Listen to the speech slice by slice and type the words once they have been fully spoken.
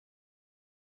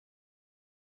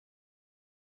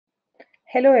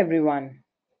Hello everyone.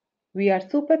 We are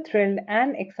super thrilled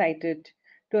and excited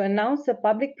to announce the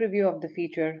public preview of the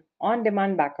feature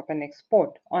On-Demand Backup and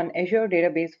Export on Azure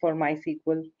Database for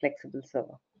MySQL Flexible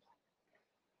Server.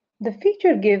 The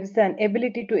feature gives an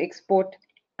ability to export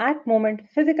at-moment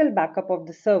physical backup of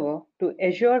the server to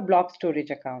Azure Blob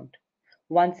storage account.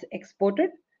 Once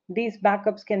exported, these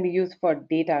backups can be used for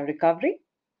data recovery,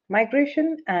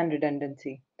 migration, and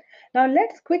redundancy. Now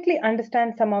let's quickly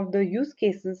understand some of the use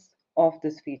cases of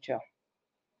this feature.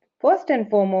 First and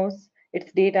foremost,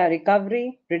 it's data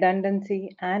recovery,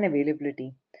 redundancy, and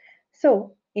availability.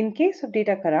 So, in case of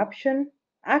data corruption,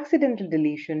 accidental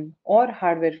deletion, or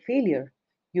hardware failure,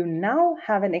 you now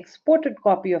have an exported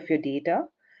copy of your data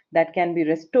that can be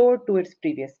restored to its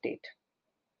previous state.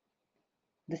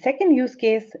 The second use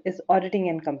case is auditing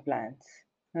and compliance.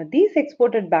 Now, these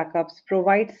exported backups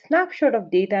provide snapshot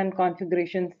of data and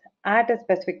configurations at a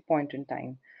specific point in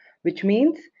time, which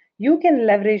means you can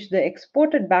leverage the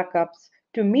exported backups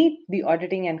to meet the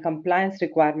auditing and compliance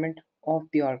requirement of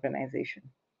the organization.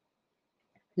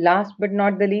 Last but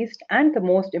not the least, and the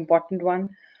most important one,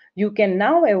 you can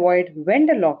now avoid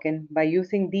vendor lock-in by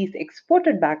using these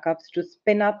exported backups to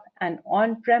spin up an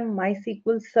on-prem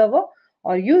MySQL server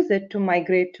or use it to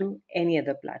migrate to any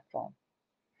other platform.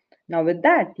 Now with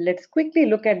that, let's quickly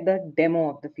look at the demo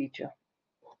of the feature.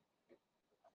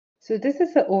 So this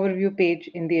is the overview page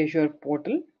in the Azure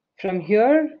portal. From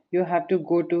here, you have to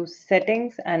go to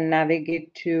Settings and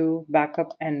navigate to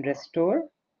Backup and Restore.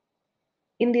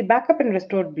 In the Backup and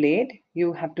Restore blade,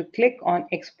 you have to click on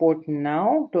Export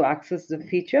Now to access the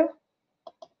feature.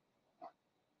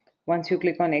 Once you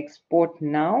click on Export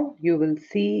Now, you will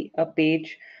see a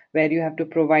page where you have to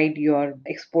provide your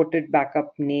exported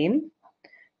backup name.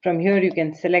 From here, you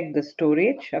can select the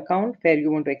storage account where you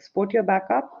want to export your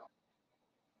backup.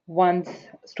 Once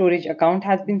storage account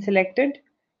has been selected,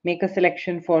 make a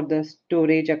selection for the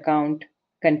storage account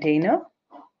container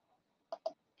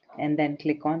and then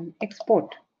click on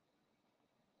Export.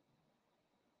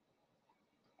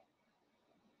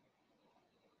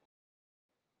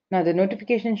 Now the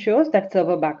notification shows that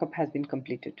server backup has been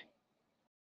completed.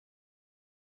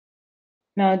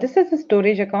 Now this is the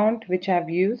storage account which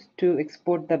I've used to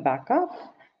export the backup.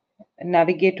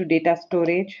 Navigate to data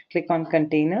storage, click on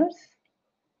containers.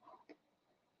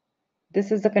 This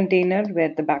is the container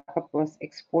where the backup was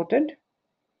exported,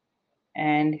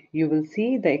 and you will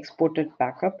see the exported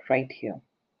backup right here.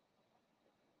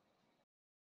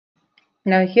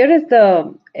 Now here is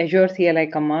the Azure CLI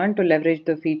command to leverage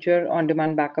the feature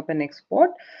on-demand backup and export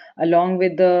along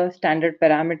with the standard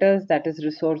parameters, that is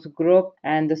resource group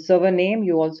and the server name.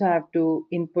 You also have to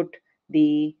input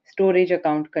the storage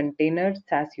account container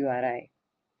SAS URI.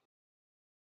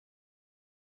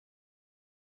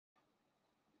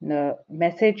 The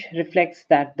message reflects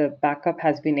that the backup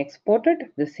has been exported.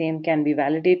 The same can be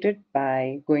validated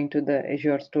by going to the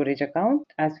Azure storage account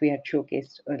as we had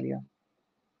showcased earlier.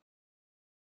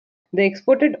 The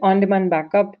exported on-demand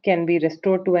backup can be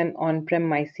restored to an on-prem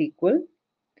MySQL.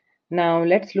 Now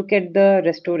let's look at the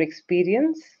restore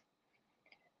experience.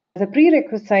 As a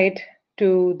prerequisite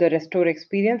to the restore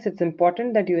experience, it's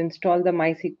important that you install the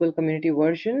MySQL community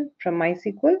version from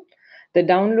MySQL. The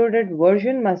downloaded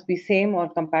version must be same or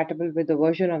compatible with the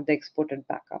version of the exported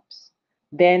backups.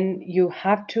 Then you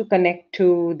have to connect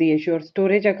to the Azure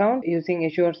storage account using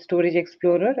Azure Storage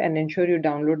Explorer and ensure you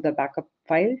download the backup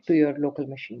file to your local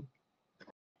machine.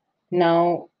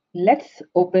 Now let's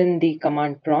open the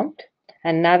command prompt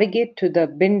and navigate to the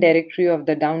bin directory of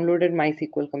the downloaded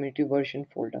MySQL community version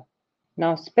folder.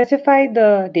 Now specify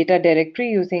the data directory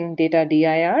using data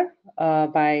dir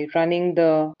by running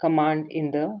the command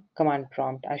in the command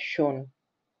prompt as shown.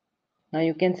 Now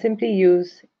you can simply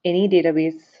use any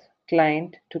database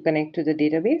client to connect to the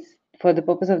database. For the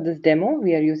purpose of this demo,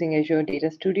 we are using Azure Data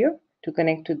Studio to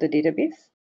connect to the database.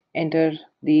 Enter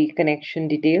the connection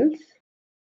details.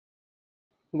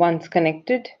 Once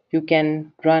connected, you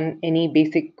can run any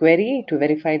basic query to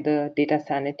verify the data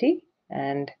sanity.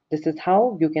 And this is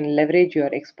how you can leverage your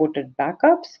exported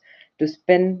backups to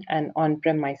spin an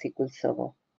on-prem MySQL server.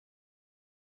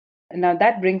 Now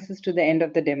that brings us to the end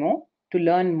of the demo. To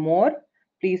learn more,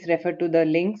 please refer to the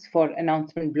links for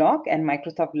announcement block and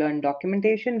Microsoft Learn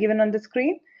documentation given on the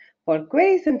screen. For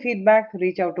queries and feedback,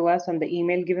 reach out to us on the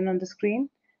email given on the screen.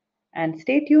 And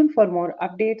stay tuned for more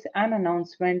updates and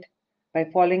announcement by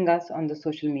following us on the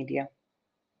social media.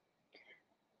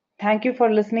 Thank you for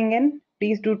listening in.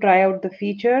 Please do try out the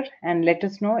feature and let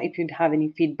us know if you have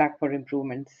any feedback for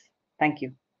improvements. Thank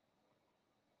you.